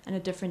selection and a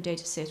different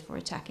data set for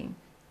attacking.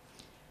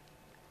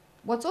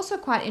 What's also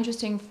quite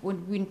interesting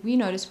when we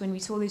noticed when we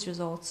saw these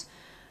results,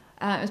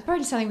 it's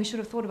probably something we should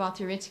have thought about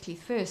theoretically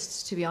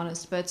first, to be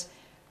honest, but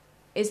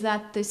is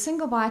that the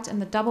single byte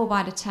and the double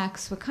byte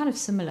attacks were kind of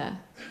similar.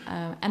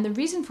 And the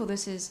reason for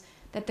this is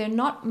that there are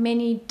not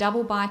many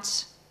double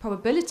byte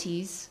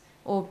probabilities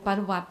or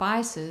double byte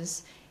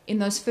biases in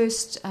those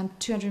first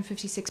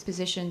 256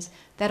 positions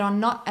that are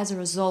not as a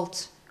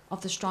result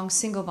of the strong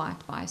single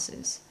byte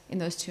biases in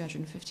those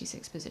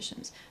 256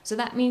 positions. So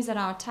that means that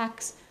our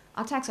attacks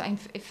are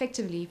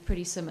effectively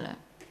pretty similar.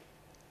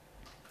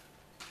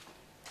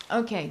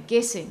 Okay,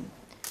 guessing.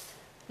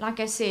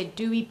 Like I said,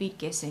 do we beat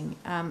guessing?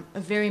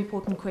 A very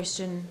important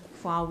question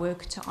for our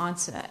work to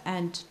answer.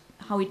 And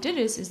how we did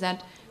this is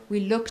that we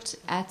looked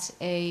at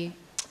a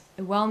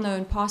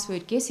well-known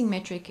password guessing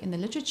metric in the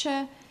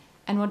literature,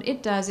 and what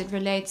it does, it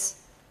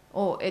relates,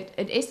 or it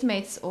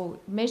estimates or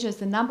measures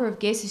the number of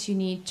guesses you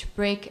need to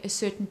break a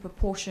certain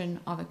proportion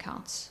of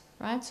accounts,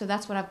 right? So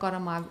that's what I've got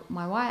on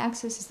my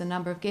y-axis, is the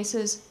number of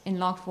guesses in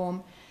log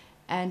form,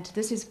 and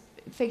this is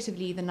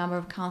effectively the number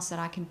of accounts that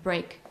I can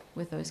break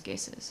with those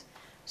guesses.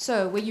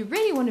 So where you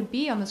really want to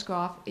be on this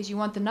graph is you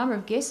want the number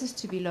of guesses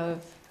to be low,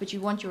 but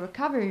you want your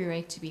recovery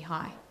rate to be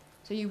high.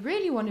 So you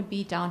really want to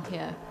be down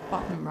here,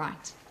 bottom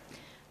right.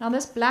 Now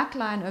this black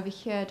line over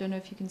here, I don't know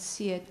if you can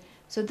see it.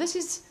 So this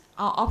is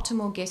our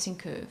optimal guessing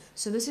curve.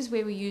 So this is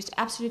where we used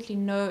absolutely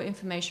no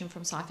information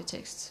from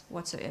ciphertexts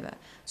whatsoever.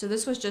 So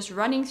this was just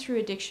running through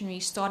a dictionary,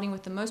 starting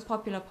with the most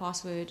popular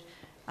password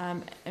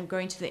and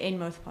going to the end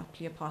most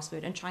popular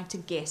password and trying to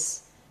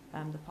guess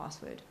the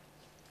password.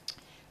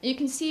 You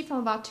can see from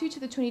about 2 to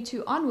the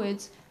 22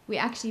 onwards, we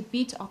actually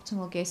beat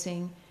optimal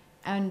guessing,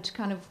 and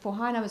kind of for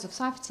high numbers of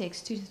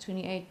ciphertext, 2 to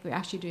 28, we're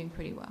actually doing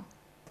pretty well.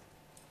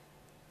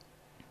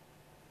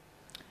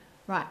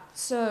 Right,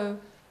 so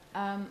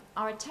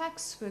our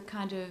attacks were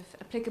kind of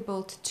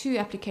applicable to 2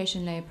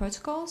 application layer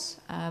protocols,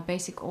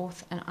 basic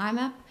auth and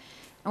IMAP.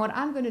 And what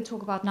I'm going to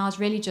talk about now is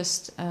really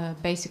just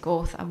basic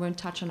auth. I won't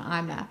touch on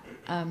IMAP.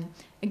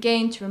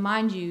 Again, to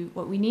remind you,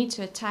 what we need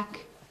to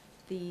attack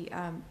these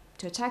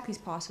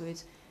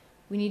passwords,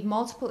 we need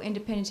multiple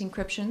independent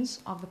encryptions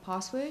of the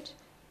password,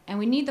 and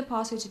we need the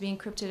password to be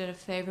encrypted at a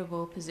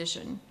favorable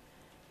position.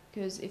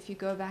 Because if you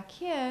go back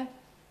here,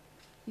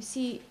 you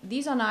see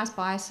these are nice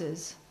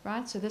biases,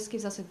 right? So this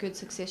gives us a good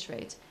success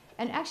rate.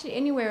 And actually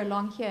anywhere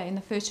along here in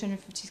the first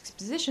 256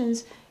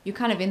 positions, you're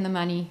kind of in the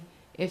money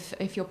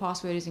if your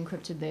password is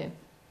encrypted there.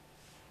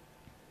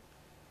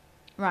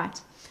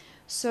 Right.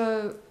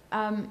 So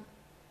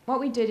what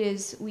we did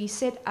is we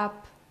set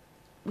up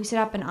we set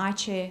up an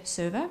iChair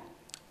server,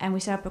 and we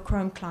set up a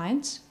Chrome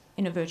client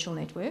in a virtual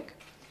network.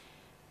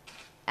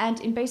 And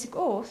in basic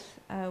auth,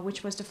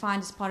 which was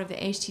defined as part of the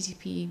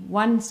HTTP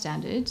 1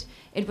 standard,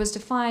 it was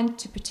defined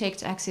to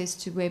protect access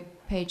to web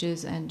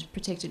pages and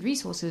protected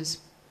resources.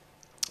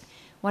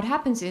 What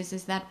happens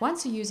is that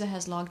once a user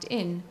has logged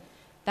in,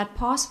 that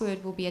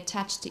password will be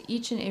attached to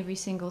each and every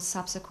single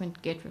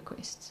subsequent GET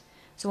request.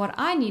 So what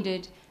I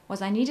needed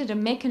was a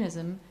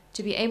mechanism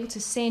to be able to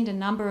send a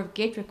number of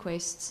GET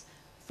requests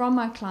from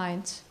my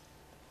client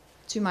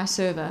to my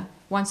server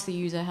once the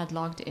user had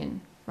logged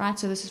in, right?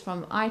 So this is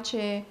from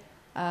iChair,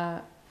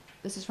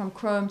 this is from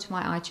Chrome to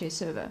my iChair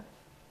server.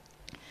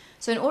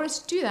 So in order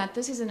to do that,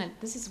 this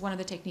is one of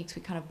the techniques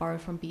we kind of borrow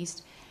from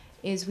Beast,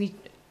 is we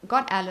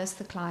got Alice,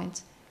 the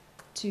client,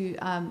 to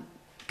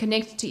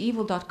connect to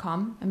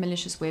evil.com, a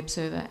malicious web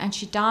server, and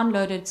she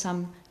downloaded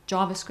some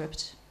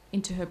JavaScript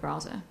into her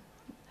browser,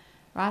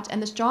 right?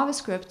 And this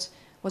JavaScript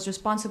was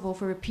responsible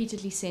for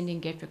repeatedly sending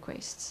GET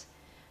requests.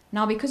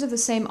 Now, because of the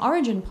same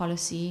origin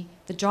policy,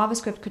 the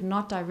JavaScript could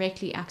not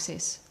directly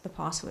access the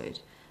password.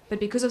 But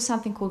because of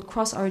something called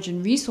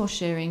cross-origin resource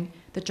sharing,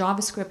 the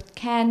JavaScript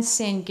can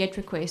send GET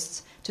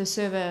requests to a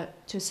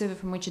server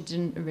from which it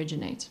didn't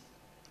originate.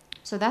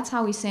 So that's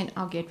how we sent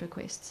our GET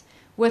requests,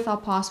 with our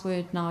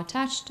password now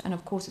attached, and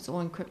of course it's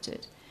all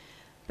encrypted.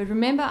 But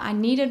remember, I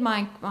needed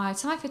my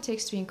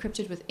ciphertext to be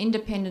encrypted with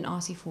independent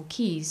RC4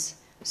 keys.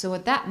 So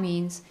what that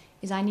means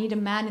is I need a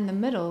man in the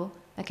middle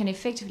that can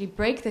effectively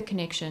break the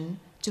connection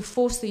to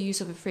force the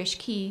use of a fresh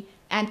key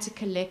and to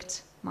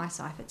collect my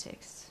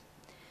ciphertext.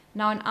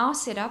 Now, in our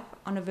setup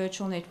on a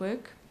virtual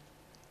network,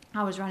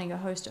 I was running a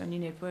host-only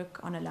network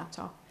on a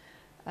laptop.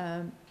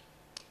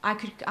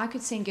 I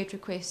could send GET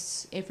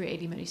requests every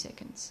 80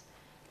 milliseconds.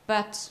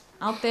 But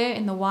out there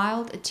in the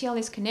wild, a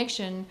TLS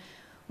connection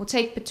will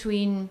take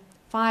between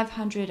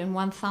 500 and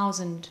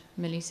 1,000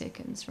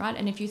 milliseconds, right?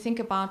 And if you think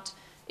about,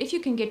 if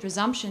you can get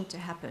resumption to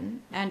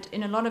happen, and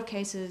in a lot of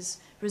cases,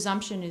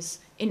 resumption is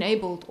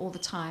enabled all the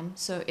time,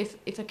 so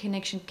if a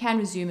connection can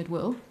resume, it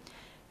will,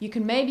 you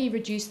can maybe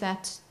reduce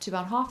that to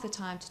about half the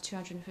time, to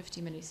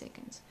 250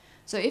 milliseconds.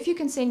 So if you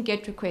can send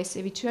GET requests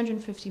every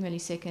 250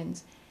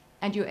 milliseconds,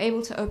 and you're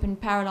able to open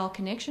parallel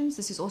connections,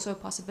 this is also a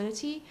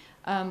possibility.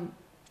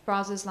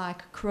 Browsers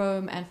like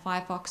Chrome and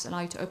Firefox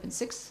allow you to open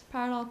 6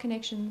 parallel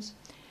connections.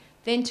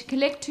 Then to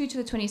collect 2 to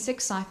the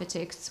 26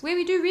 ciphertexts, where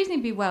we do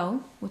reasonably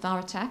well with our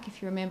attack,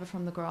 if you remember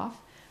from the graph,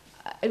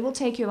 it will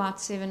take you about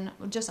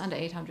just under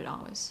 800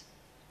 hours.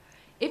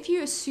 If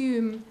you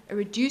assume a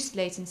reduced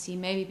latency,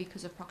 maybe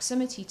because of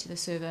proximity to the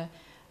server,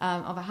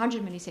 of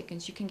 100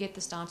 milliseconds, you can get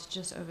this down to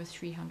just over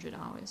 300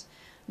 hours.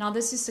 Now,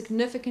 this is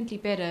significantly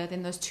better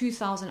than those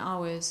 2,000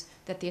 hours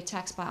that the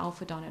attacks by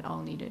Alpha-Don et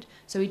al. Needed.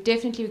 So we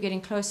definitely were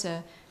getting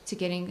closer to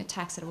getting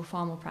attacks that were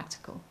far more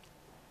practical.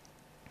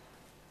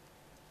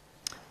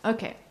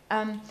 Okay,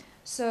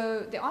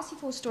 so the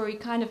RC4 story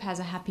kind of has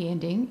a happy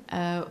ending.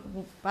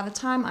 By the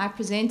time I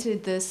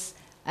presented this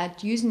at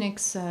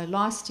Usenix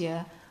last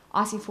year,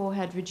 RC4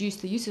 had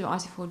reduced, the use of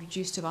RC4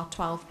 reduced to about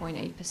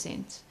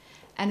 12.8%.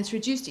 And it's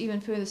reduced even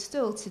further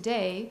still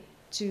today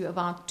to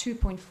about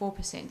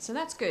 2.4%. So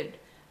that's good.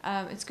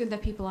 It's good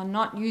that people are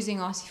not using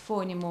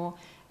RC4 anymore.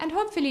 And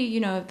hopefully, you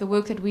know, the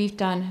work that we've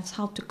done has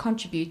helped to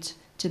contribute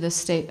to this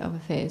state of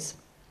affairs.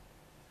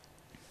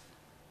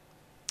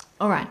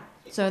 All right,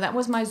 so that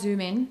was my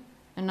zoom in.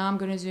 And now I'm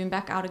going to zoom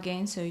back out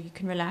again so you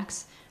can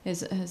relax.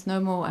 There's no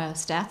more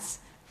stats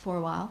for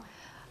a while.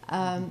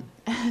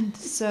 And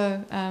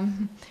so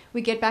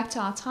we get back to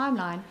our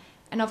timeline.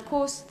 And of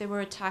course, there were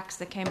attacks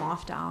that came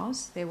after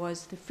ours. There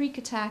was the Freak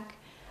attack,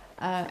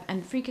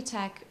 and the Freak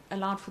attack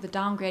allowed for the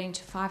downgrading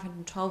to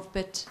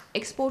 512-bit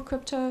export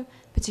crypto,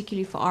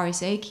 particularly for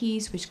RSA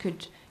keys, which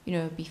could, you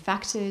know, be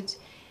factored.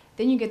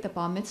 Then you get the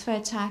Bar Mitzvah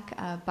attack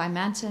by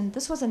Manton.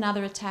 This was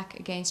another attack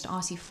against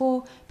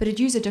RC4, but it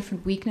used a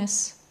different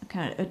weakness,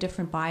 kind of a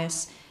different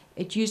bias.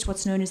 It used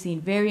what's known as the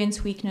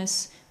invariance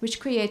weakness, which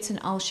creates an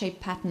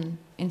L-shaped pattern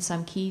in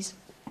some keys.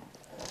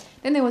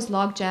 Then there was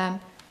Logjam,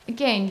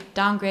 again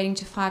downgrading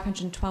to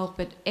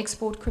 512-bit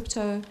export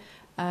crypto,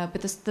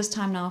 but this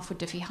time now for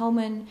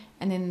Diffie-Hellman.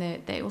 And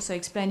then they also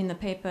explain in the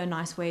paper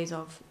nice ways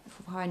of,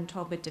 for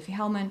 512-bit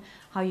Diffie-Hellman,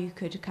 how you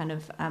could kind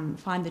of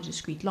find the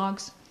discrete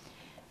logs.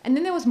 And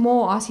then there was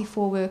more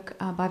RC4 work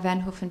by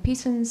Van Hoof and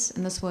Piesens,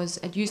 and this was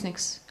at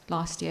Usenix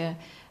last year.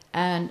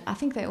 And I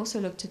think they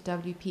also looked at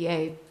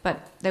WPA,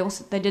 but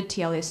they did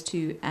TLS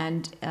too,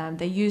 and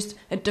they used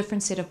a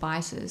different set of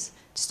biases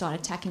to start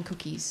attacking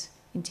cookies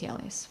in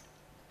TLS.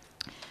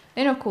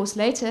 Then, of course,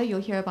 later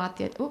you'll hear about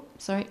the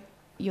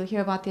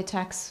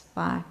attacks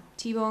by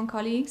Thibault and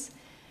colleagues.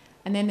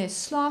 And then there's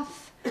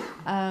Sloth,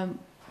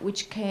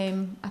 which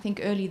came, I think,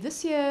 early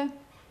this year,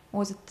 or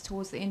was it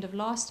towards the end of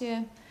last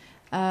year?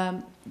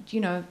 You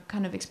know,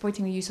 kind of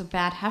exploiting the use of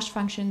bad hash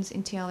functions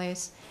in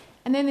TLS.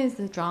 And then there's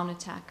the Drown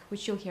attack,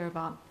 which you'll hear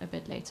about a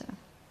bit later.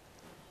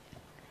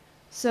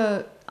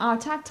 So our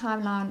attack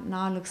timeline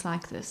now looks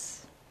like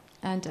this.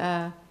 And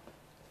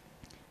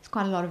it's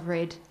quite a lot of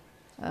red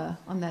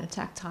on that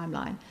attack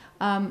timeline.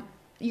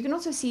 you can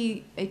also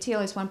see a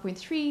TLS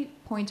 1.3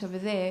 point over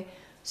there.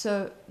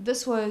 So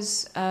this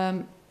was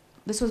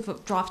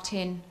draft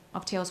 10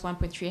 of TLS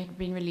 1.3 had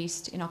been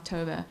released in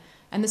October.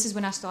 And this is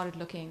when I started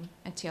looking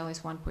at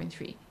TLS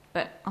 1.3.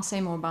 But I'll say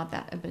more about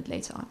that a bit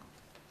later on.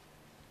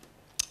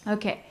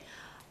 Okay.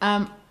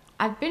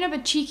 I've been a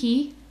bit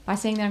cheeky by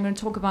saying that I'm going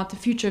to talk about the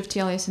future of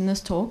TLS in this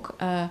talk.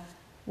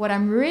 What I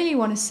really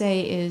want to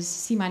say is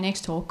see my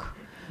next talk.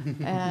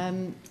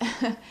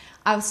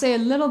 I'll say a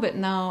little bit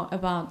now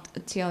about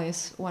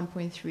TLS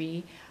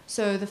 1.3.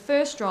 So the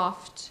first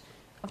draft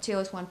of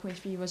TLS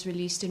 1.3 was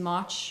released in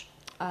March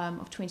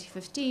of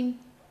 2015.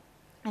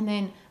 And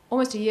then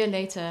almost a year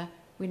later,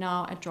 we're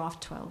now at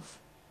draft 12.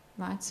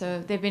 Right?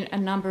 So there have been a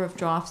number of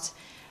drafts.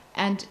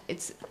 And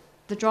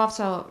the drafts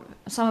are,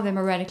 some of them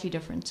are radically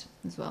different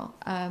as well.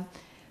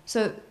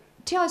 So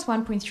TLS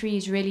 1.3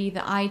 is really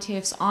the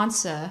IETF's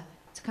answer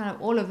to kind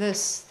of all of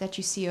this that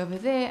you see over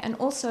there, and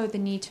also the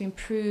need to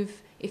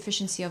improve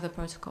efficiency of the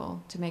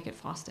protocol to make it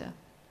faster.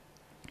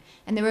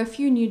 And there were a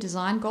few new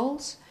design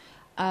goals.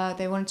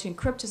 They wanted to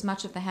encrypt as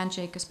much of the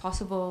handshake as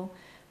possible,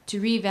 to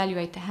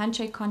reevaluate the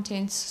handshake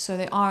contents. So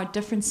there are a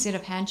different set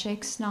of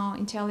handshakes now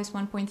in TLS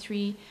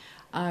 1.3.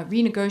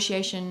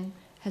 Renegotiation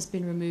has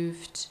been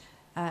removed,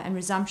 and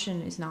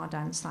resumption is now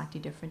done slightly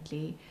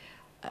differently.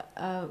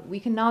 We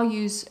can now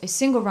use a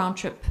single round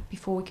trip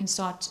before we can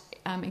start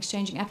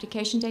exchanging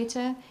application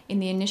data in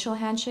the initial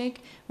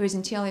handshake, whereas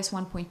in TLS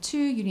 1.2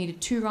 you needed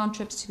 2 round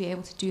trips to be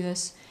able to do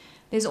this.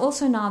 There's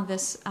also now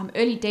this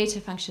early data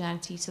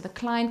functionality, so the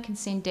client can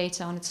send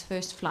data on its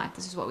first flight.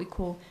 This is what we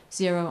call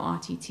 0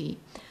 RTT.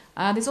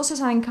 There's also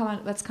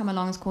something that's come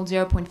along, it's called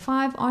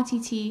 0.5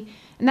 RTT,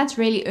 and that's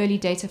really early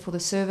data for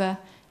the server.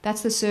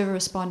 That's the server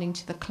responding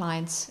to the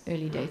client's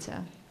early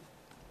data.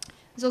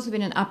 There's also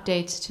been an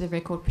update to the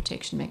record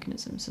protection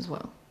mechanisms as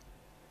well.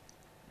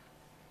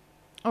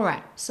 All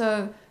right,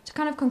 so to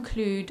kind of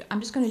conclude,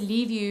 I'm just going to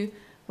leave you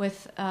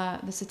with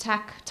this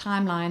attack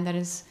timeline that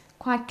is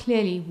quite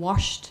clearly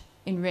washed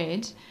in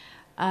red.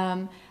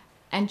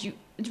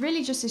 It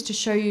really just is to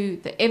show you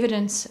the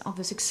evidence of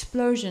this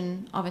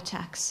explosion of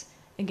attacks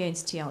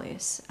against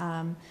TLS.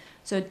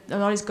 So a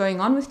lot is going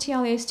on with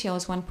TLS,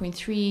 TLS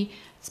 1.3.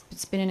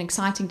 It's been an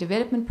exciting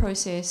development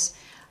process.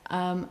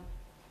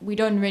 We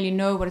don't really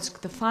know what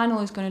the final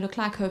is going to look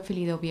like.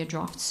 Hopefully there'll be a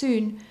draft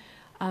soon.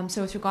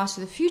 So with regards to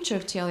the future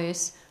of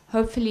TLS,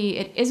 hopefully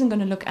it isn't going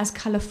to look as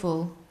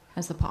colorful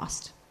as the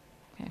past.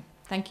 Okay,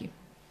 thank you.